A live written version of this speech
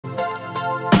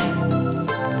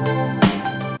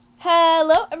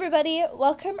Hello everybody,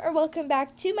 welcome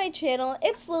back to my channel.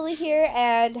 It's Lily here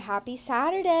and happy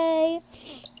Saturday.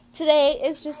 Today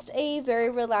is just a very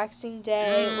relaxing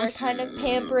day. We're kind of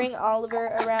pampering Oliver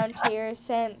around here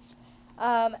since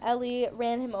Ellie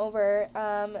ran him over.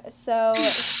 So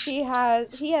he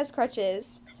has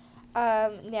crutches.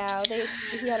 Now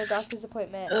he had a doctor's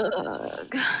appointment.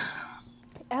 Ugh.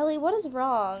 Ellie, what is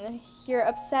wrong? You're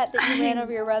upset that you ran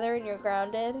over your brother and you're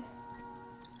grounded?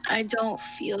 I don't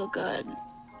feel good.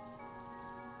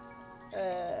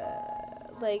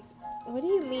 Like, what do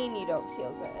you mean you don't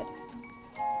feel good?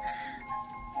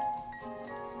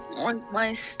 Like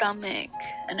my stomach,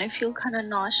 and I feel kind of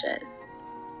nauseous.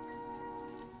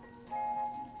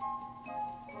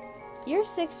 You're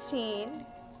 16.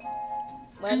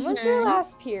 When was your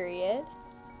last period?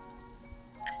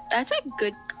 That's a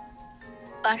good...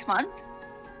 Last month?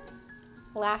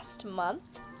 Last month?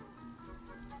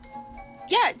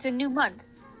 Yeah, it's a new month.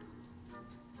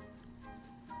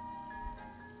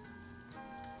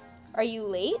 Are you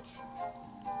late?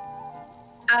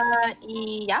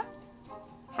 Yeah.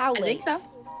 How late? I think so.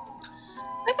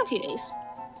 Like a few days.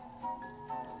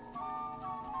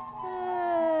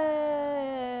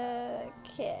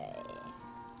 Okay.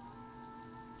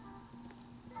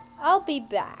 I'll be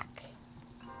back.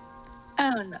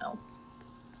 Oh no.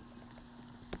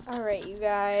 Alright, you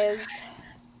guys.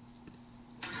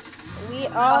 We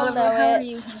all know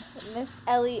it. Miss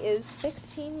Ellie is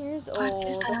 16 years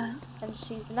old, and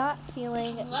she's not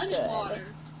feeling good.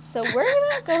 So we're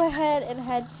gonna go ahead and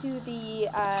head to the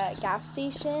gas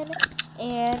station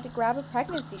and grab a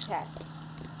pregnancy test,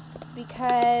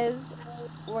 because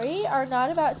we are not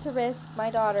about to risk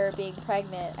my daughter being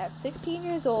pregnant at 16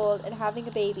 years old and having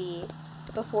a baby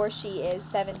before she is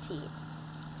 17.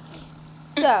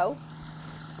 So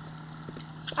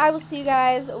I will see you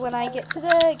guys when I get to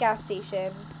the gas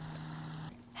station.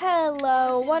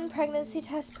 Hello, one pregnancy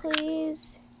test,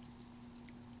 please.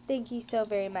 Thank you so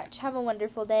very much. Have a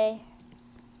wonderful day.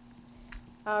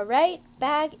 Alright,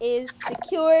 bag is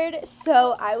secured,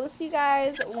 so I will see you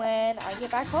guys when I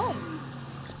get back home.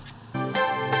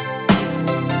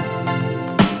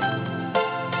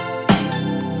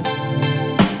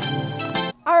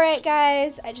 Alright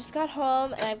guys, I just got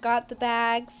home and I've got the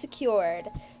bag secured.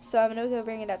 So I'm going to go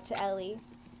bring it up to Ellie.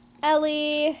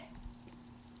 Ellie!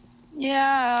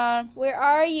 Yeah. Where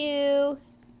are you?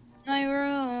 My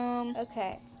room.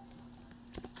 Okay.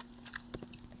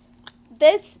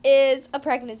 This is a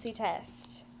pregnancy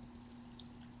test.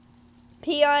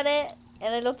 Pee on it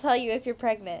and it'll tell you if you're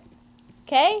pregnant.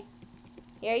 Okay?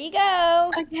 Here you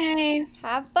go. Okay.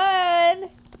 Have fun.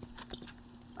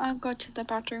 I'll go to the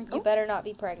bathroom. You better not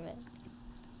be pregnant.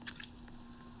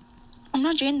 I'm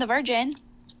not Jane the Virgin.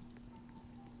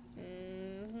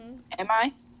 Am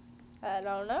I? I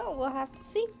don't know. We'll have to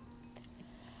see.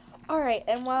 Alright,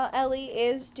 and while Ellie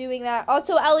is doing that...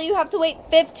 Also, Ellie, you have to wait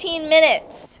 15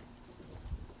 minutes.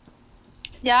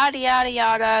 Yada, yada,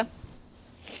 yada.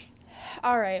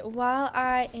 Alright, while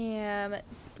I am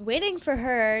waiting for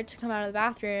her to come out of the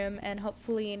bathroom and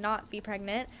hopefully not be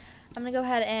pregnant, I'm going to go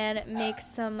ahead and make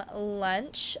some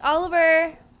lunch.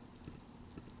 Oliver!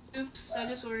 Oops, I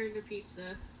just ordered a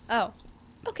pizza. Oh.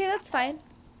 Okay, that's fine.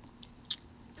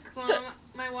 Well,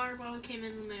 my water bottle came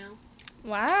in the mail.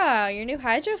 Wow, your new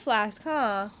hydro flask,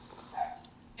 huh?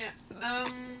 Yeah. I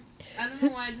don't know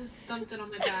why I just dumped it on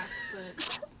my back,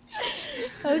 but...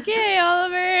 Okay,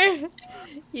 Oliver.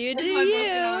 You do you.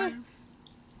 Yeah,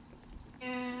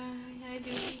 I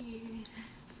do you.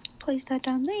 Place that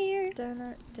down there.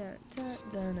 Dun, dun, dun,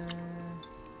 dun, dun.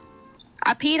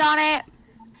 I peed on it.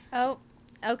 Oh,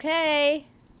 okay.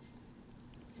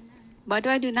 What do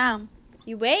I do now?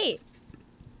 You wait.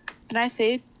 Can I have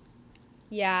food?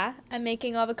 Yeah, I'm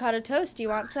making avocado toast. Do you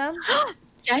want some?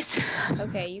 Yes.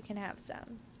 Okay, you can have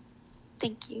some.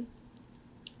 Thank you.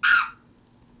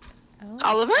 Oh.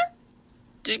 Oliver?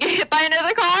 Did you get hit by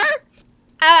another car?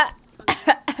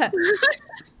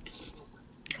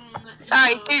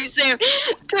 Sorry, too soon.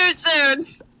 Too soon.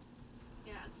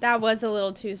 Yeah. That was a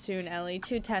little too soon, Ellie.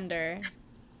 Too tender.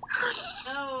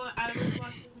 No,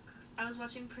 I was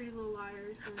watching Pretty Little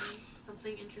Liars and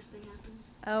something interesting happened.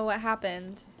 Oh, what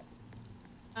happened?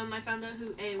 I found out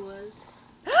who A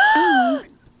was.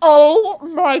 Oh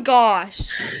my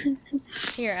gosh.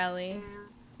 Here, Ellie. Yeah.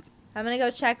 I'm gonna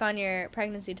go check on your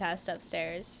pregnancy test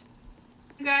upstairs.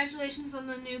 Congratulations on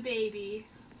the new baby.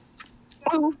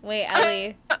 Wait,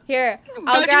 Ellie. Here,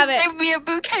 I'll grab it. Give me a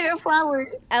bouquet of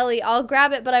flowers. Ellie, I'll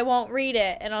grab it, but I won't read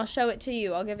it, and I'll show it to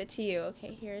you. I'll give it to you.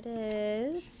 Okay, here it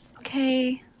is.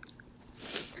 Okay.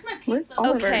 my Where's pizza?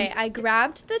 Oliver? Okay, I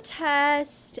grabbed the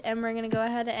test, and we're gonna go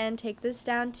ahead and take this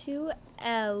down to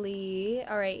Ellie.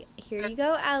 All right, here you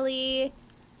go, Ellie.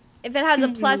 If it has a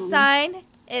plus sign,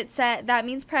 that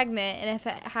means pregnant, and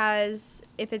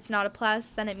if it's not a plus,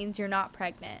 then it means you're not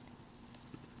pregnant.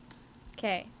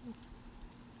 Okay.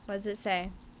 What does it say?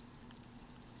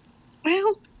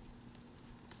 Well,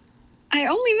 I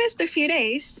only missed a few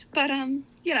days, but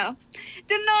you know,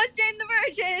 didn't know I was Jane the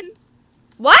Virgin.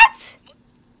 What?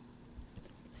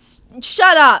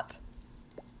 Shut up.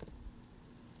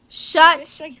 I wish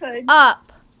Shut I could.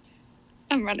 up.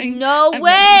 I'm running. No I'm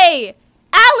way.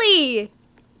 Ellie!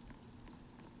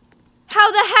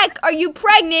 How the heck are you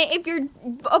pregnant if you're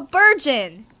a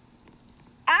virgin?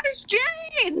 As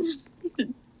Jane.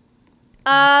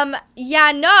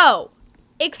 Yeah, no.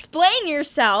 Explain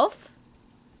yourself.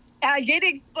 I did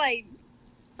explain.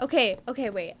 Okay,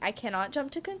 wait. I cannot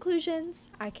jump to conclusions.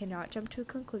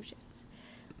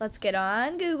 Let's get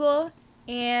on Google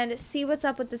and see what's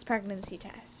up with this pregnancy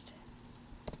test.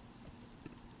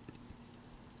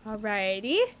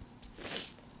 Alrighty.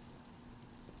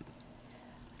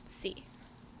 Let's see.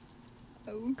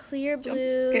 Oh, Clear jump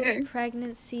blue scare.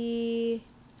 pregnancy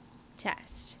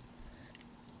test.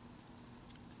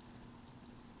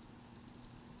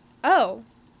 Oh.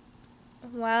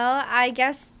 Well, I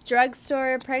guess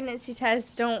drugstore pregnancy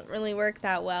tests don't really work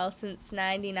that well since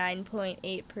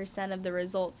 99.8% of the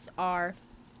results are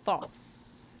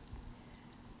false.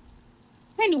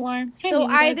 I knew more. So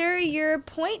either you're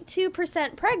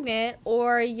 0.2% pregnant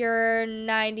or you're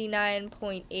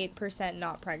 99.8%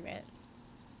 not pregnant.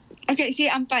 Okay, see,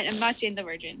 I'm fine. I'm not Jane the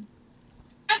Virgin.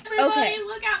 Everybody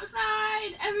look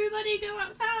outside! Everybody go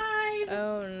outside!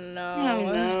 Oh no.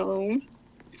 Oh no.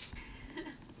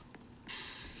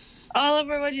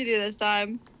 Oliver, what'd you do this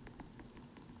time?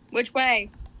 Which way?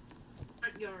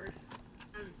 Front yard.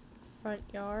 Front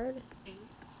yard?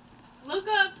 Look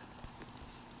up!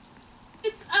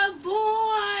 It's a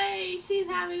boy! She's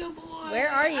having a boy! Where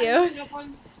are you? In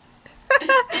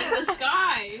the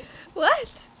sky!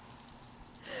 What?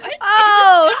 What?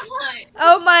 Oh! Sky.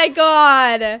 Oh my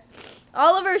god!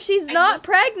 Oliver, she's not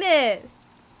pregnant!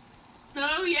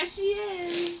 No, yes she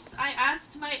is. I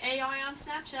asked my AI on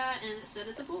Snapchat and it said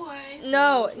it's a boy. So.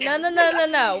 No.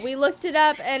 We looked it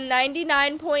up and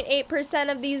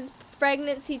 99.8% of these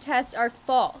pregnancy tests are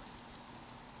false.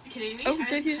 Are you kidding me? Oh,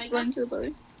 did he just run to the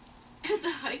boat? I had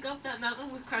to hike up that mountain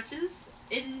with crutches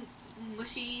in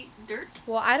mushy dirt.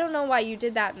 Well, I don't know why you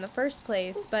did that in the first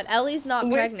place, but Ellie's not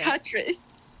pregnant. With Tetris.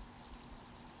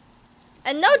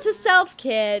 And note to self,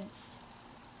 kids.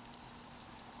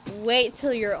 Wait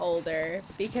till you're older,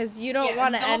 because you don't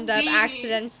want to end up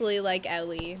accidentally like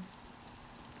Ellie.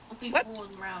 Don't be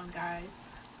fooling around, guys.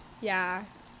 Yeah.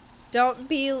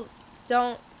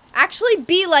 Actually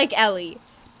be like Ellie.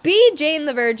 Be Jane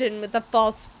the Virgin with a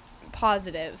false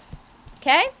positive.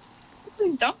 Okay?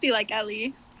 Don't be like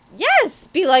Ellie. Yes,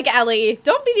 be like Ellie.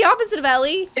 Don't be the opposite of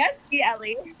Ellie. Yes, be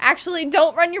Ellie. Actually,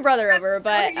 don't run your brother over,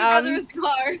 but Your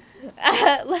car.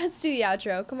 let's do the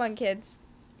outro. Come on, kids.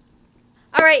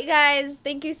 Alright guys,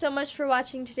 thank you so much for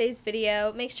watching today's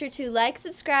video. Make sure to like,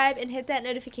 subscribe, and hit that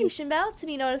notification bell to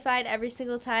be notified every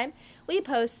single time we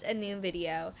post a new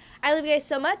video. I love you guys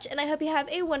so much, and I hope you have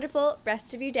a wonderful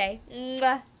rest of your day.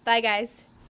 Mwah. Bye guys.